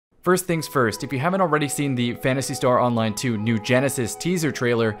First things first, if you haven't already seen the Phantasy Star Online 2 New Genesis teaser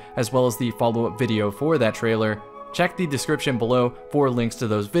trailer, as well as the follow-up video for that trailer, check the description below for links to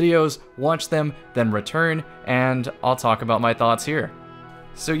those videos, watch them, then return, and I'll talk about my thoughts here.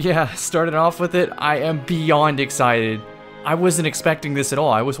 So yeah, starting off with it, I am beyond excited. I wasn't expecting this at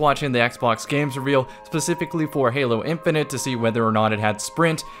all. I was watching the Xbox games reveal specifically for Halo Infinite to see whether or not it had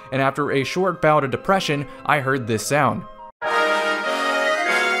sprint, and after a short bout of depression, I heard this sound.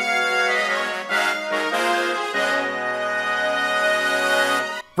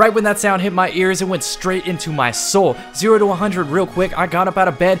 Right when that sound hit my ears, it went straight into my soul. 0 to 100 real quick, I got up out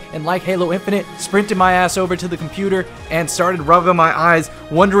of bed and like Halo Infinite, sprinted my ass over to the computer and started rubbing my eyes,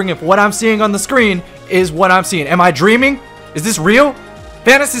 wondering if what I'm seeing on the screen is what I'm seeing. Am I dreaming? Is this real?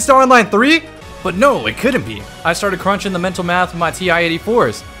 Phantasy Star Online 3? But no, it couldn't be. I started crunching the mental math with my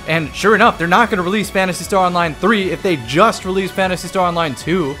TI-84s, and sure enough, they're not going to release Phantasy Star Online 3 if they just release Phantasy Star Online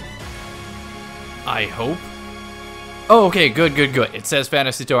 2. I hope. Oh, okay, good. It says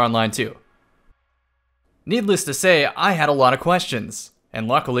Phantasy Star Online 2. Needless to say, I had a lot of questions. And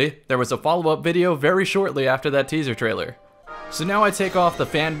luckily, there was a follow-up video very shortly after that teaser trailer. So now I take off the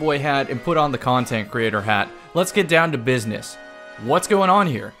fanboy hat and put on the content creator hat. Let's get down to business. What's going on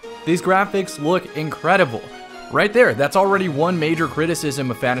here? These graphics look incredible. Right there, that's already one major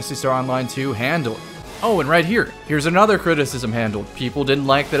criticism of Phantasy Star Online 2 handled. Oh, and right here, here's another criticism handled. People didn't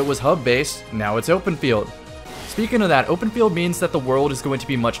like that it was hub-based, now it's open field. Speaking of that, open field means that the world is going to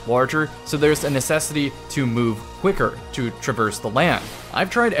be much larger, so there's a necessity to move quicker, to traverse the land. I've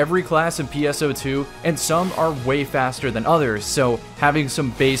tried every class in PSO2, and some are way faster than others, so having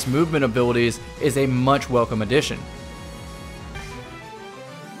some base movement abilities is a much welcome addition.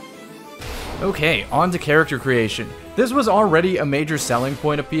 Okay, on to character creation. This was already a major selling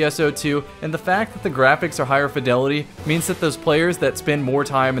point of PSO2, and the fact that the graphics are higher fidelity means that those players that spend more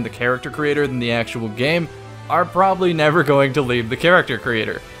time in the character creator than the actual game are probably never going to leave the character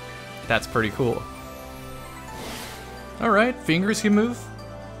creator. That's pretty cool. Alright, fingers can move.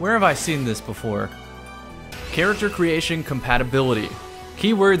 Where have I seen this before? Character creation compatibility.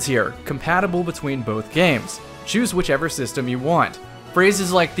 Keywords here, compatible between both games. Choose whichever system you want.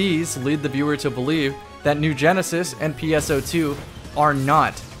 Phrases like these lead the viewer to believe that New Genesis and PSO2 are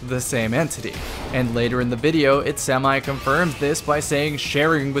not the same entity. And later in the video, it semi-confirms this by saying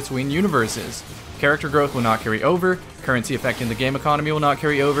sharing between universes. Character growth will not carry over, currency affecting the game economy will not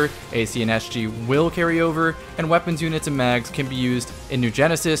carry over, AC and SG will carry over, and weapons units and mags can be used in New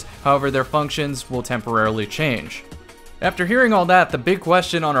Genesis, however their functions will temporarily change. After hearing all that, the big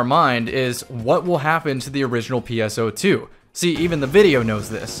question on our mind is what will happen to the original PSO2? See, even the video knows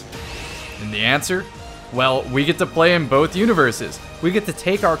this. And the answer? Well, we get to play in both universes. We get to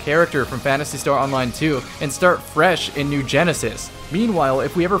take our character from Phantasy Star Online 2 and start fresh in New Genesis. Meanwhile,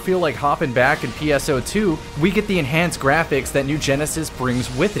 if we ever feel like hopping back in PSO2, we get the enhanced graphics that New Genesis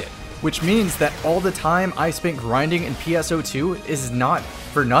brings with it. Which means that all the time I spent grinding in PSO2 is not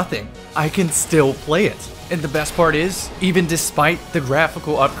for nothing. I can still play it. And the best part is, even despite the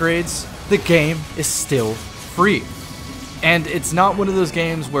graphical upgrades, the game is still free. And it's not one of those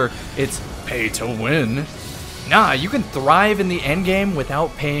games where it's pay to win. Nah, you can thrive in the endgame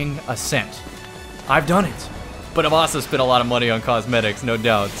without paying a cent. I've done it. But I've also spent a lot of money on cosmetics, no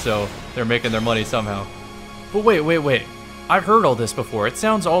doubt, so they're making their money somehow. But wait. I've heard all this before. It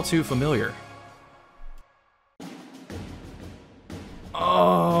sounds all too familiar.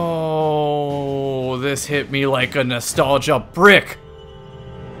 Oh, this hit me like a nostalgia brick.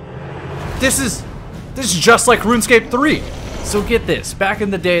 This is just like RuneScape 3. So get this, back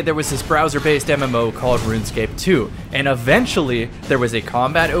in the day there was this browser-based MMO called RuneScape 2, and eventually there was a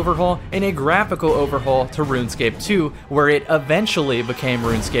combat overhaul and a graphical overhaul to RuneScape 2, where it eventually became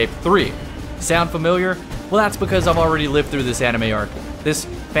RuneScape 3. Sound familiar? Well, that's because I've already lived through this anime arc. This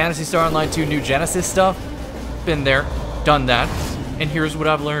Phantasy Star Online 2 New Genesis stuff, been there, done that, and here's what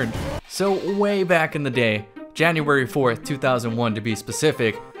I've learned. So way back in the day, January 4th, 2001 to be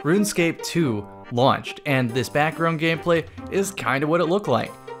specific, RuneScape 2 launched, and this background gameplay is kinda what it looked like.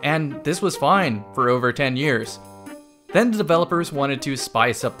 And this was fine for over 10 years. Then the developers wanted to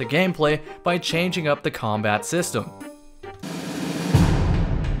spice up the gameplay by changing up the combat system.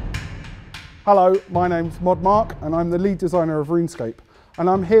 Hello, my name's Mod Mark and I'm the lead designer of RuneScape. And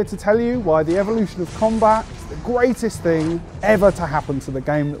I'm here to tell you why the evolution of combat is the greatest thing ever to happen to the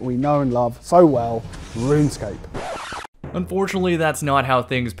game that we know and love so well, RuneScape. Unfortunately, that's not how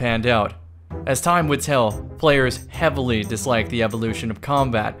things panned out. As time would tell, players heavily disliked the evolution of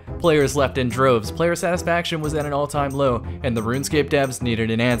combat, players left in droves, player satisfaction was at an all-time low, and the RuneScape devs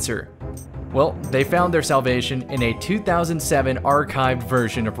needed an answer. Well, they found their salvation in a 2007 archived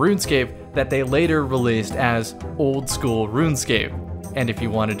version of RuneScape that they later released as Old School RuneScape. And if you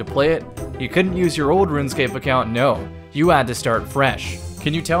wanted to play it, you couldn't use your old RuneScape account, no. You had to start fresh.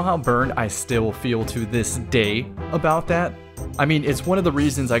 Can you tell how burned I still feel to this day about that? I mean, it's one of the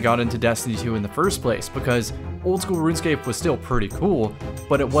reasons I got into Destiny 2 in the first place, because Old School RuneScape was still pretty cool,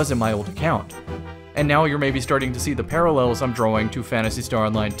 but it wasn't my old account. And now you're maybe starting to see the parallels I'm drawing to Phantasy Star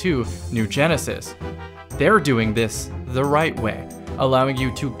Online 2 New Genesis. They're doing this the right way, allowing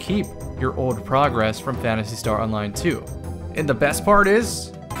you to keep your old progress from Phantasy Star Online 2. And the best part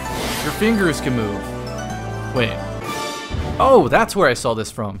is, your fingers can move. Wait. Oh, that's where I saw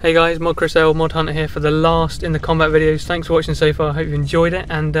this from. Hey guys, Mod Chris L, Mod Hunter here for the last in the combat videos. Thanks for watching so far, I hope you enjoyed it,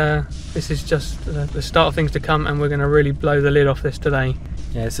 and this is just the start of things to come, and we're going to really blow the lid off this today.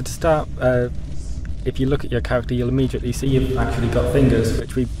 Yeah, so to start, if you look at your character, you'll immediately see you've actually got fingers,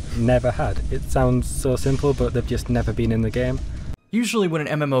 which we've never had. It sounds so simple, but they've just never been in the game. Usually when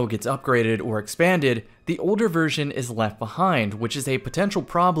an MMO gets upgraded or expanded, the older version is left behind, which is a potential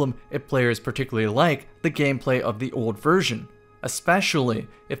problem if players particularly like the gameplay of the old version, especially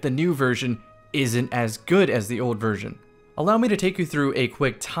if the new version isn't as good as the old version. Allow me to take you through a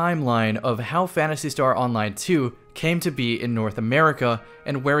quick timeline of how Phantasy Star Online 2 came to be in North America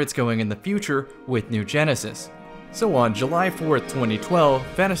and where it's going in the future with New Genesis. So on July 4th, 2012,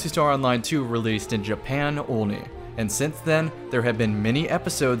 Phantasy Star Online 2 released in Japan only. And since then, there have been many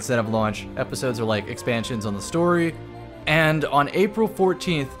episodes that have launched. Episodes are like expansions on the story. And on April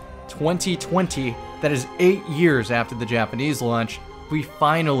 14th, 2020, that is 8 years after the Japanese launch, we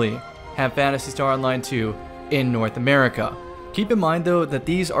finally have Phantasy Star Online 2 in North America. Keep in mind though that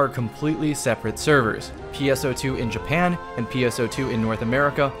these are completely separate servers. PSO2 in Japan and PSO2 in North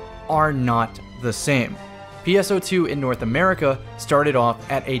America are not the same. PSO2 in North America started off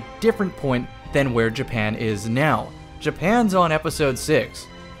at a different point than where Japan is now. Japan's on episode 6.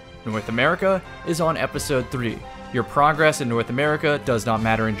 North America is on episode 3. Your progress in North America does not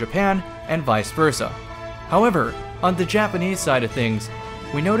matter in Japan, and vice versa. However, on the Japanese side of things,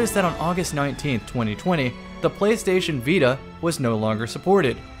 we noticed that on August 19th, 2020, the PlayStation Vita was no longer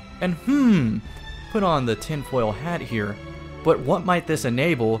supported. And put on the tinfoil hat here, but what might this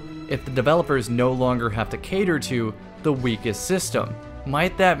enable if the developers no longer have to cater to the weakest system?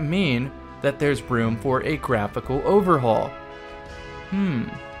 Might that mean that there's room for a graphical overhaul?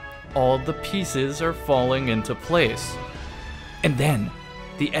 All the pieces are falling into place. And then,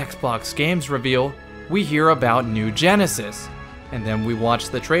 the Xbox games reveal, we hear about New Genesis. And then we watch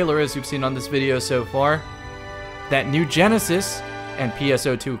the trailer, as you've seen on this video so far. That New Genesis and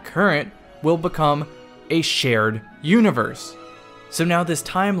PSO2 Current will become a shared universe. So now this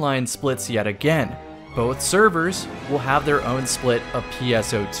timeline splits yet again. Both servers will have their own split of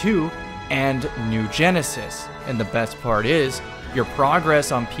PSO2 and New Genesis. And the best part is, your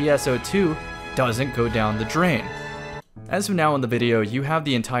progress on PSO2 doesn't go down the drain. As of now in the video, you have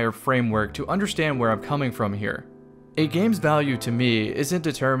the entire framework to understand where I'm coming from here. A game's value to me isn't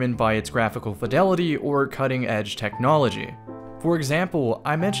determined by its graphical fidelity or cutting-edge technology. For example,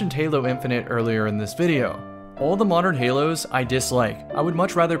 I mentioned Halo Infinite earlier in this video. All the modern Halos I dislike. I would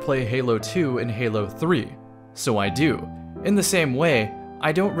much rather play Halo 2 and Halo 3. So I do. In the same way,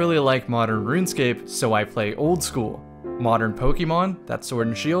 I don't really like modern RuneScape, so I play old school. Modern Pokemon, that's Sword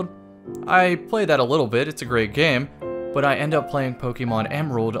and Shield, I play that a little bit, it's a great game, but I end up playing Pokemon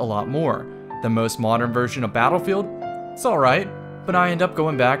Emerald a lot more. The most modern version of Battlefield, it's alright, but I end up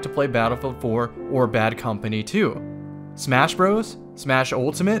going back to play Battlefield 4 or Bad Company 2. Smash Bros? Smash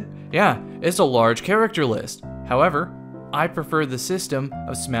Ultimate? Yeah, it's a large character list. However, I prefer the system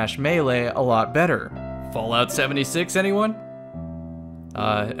of Smash Melee a lot better. Fallout 76, anyone?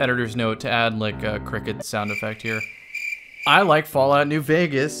 Editor's note to add like a cricket sound effect here. I like Fallout New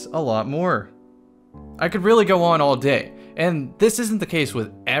Vegas a lot more. I could really go on all day, and this isn't the case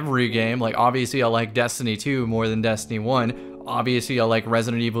with every game. Like, obviously I like Destiny 2 more than Destiny 1. Obviously I like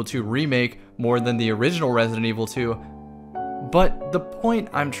Resident Evil 2 Remake more than the original Resident Evil 2. But the point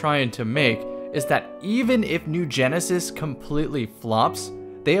I'm trying to make is that even if New Genesis completely flops,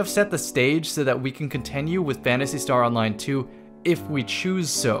 they have set the stage so that we can continue with Phantasy Star Online 2 if we choose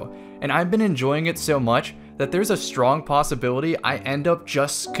so. And I've been enjoying it so much that there's a strong possibility I end up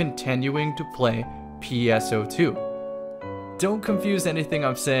just continuing to play PSO2. Don't confuse anything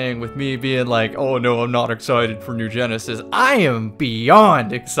I'm saying with me being like, oh no, I'm not excited for New Genesis. I am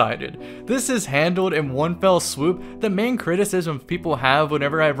beyond excited. This is handled in one fell swoop. The main criticism people have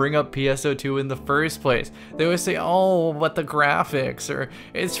whenever I bring up PSO2 in the first place, they always say, oh, but the graphics, or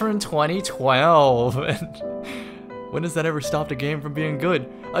it's from 2012. When has that ever stopped a game from being good?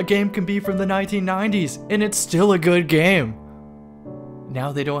 A game can be from the 1990s, and it's still a good game.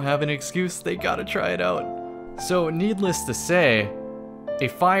 Now they don't have an excuse, they gotta try it out. So needless to say, a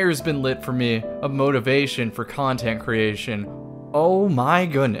fire's been lit for me of motivation for content creation. Oh my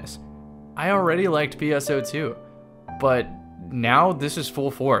goodness. I already liked PSO2, but now this is full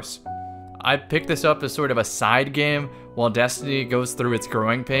force. I picked this up as sort of a side game while Destiny goes through its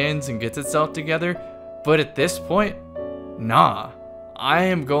growing pains and gets itself together, but at this point, nah. I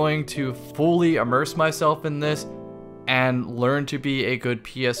am going to fully immerse myself in this and learn to be a good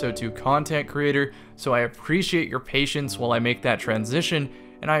PSO2 content creator, so I appreciate your patience while I make that transition,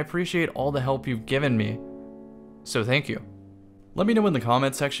 and I appreciate all the help you've given me. So thank you. Let me know in the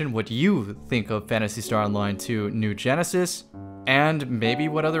comment section what you think of Phantasy Star Online 2 New Genesis, and maybe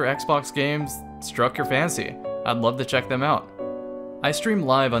what other Xbox games struck your fancy. I'd love to check them out. I stream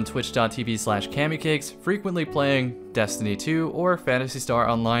live on twitch.tv/camicakes, frequently playing Destiny 2 or Phantasy Star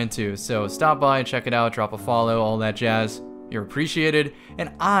Online 2, so stop by and check it out, drop a follow, all that jazz. You're appreciated,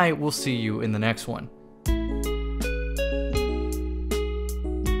 and I will see you in the next one.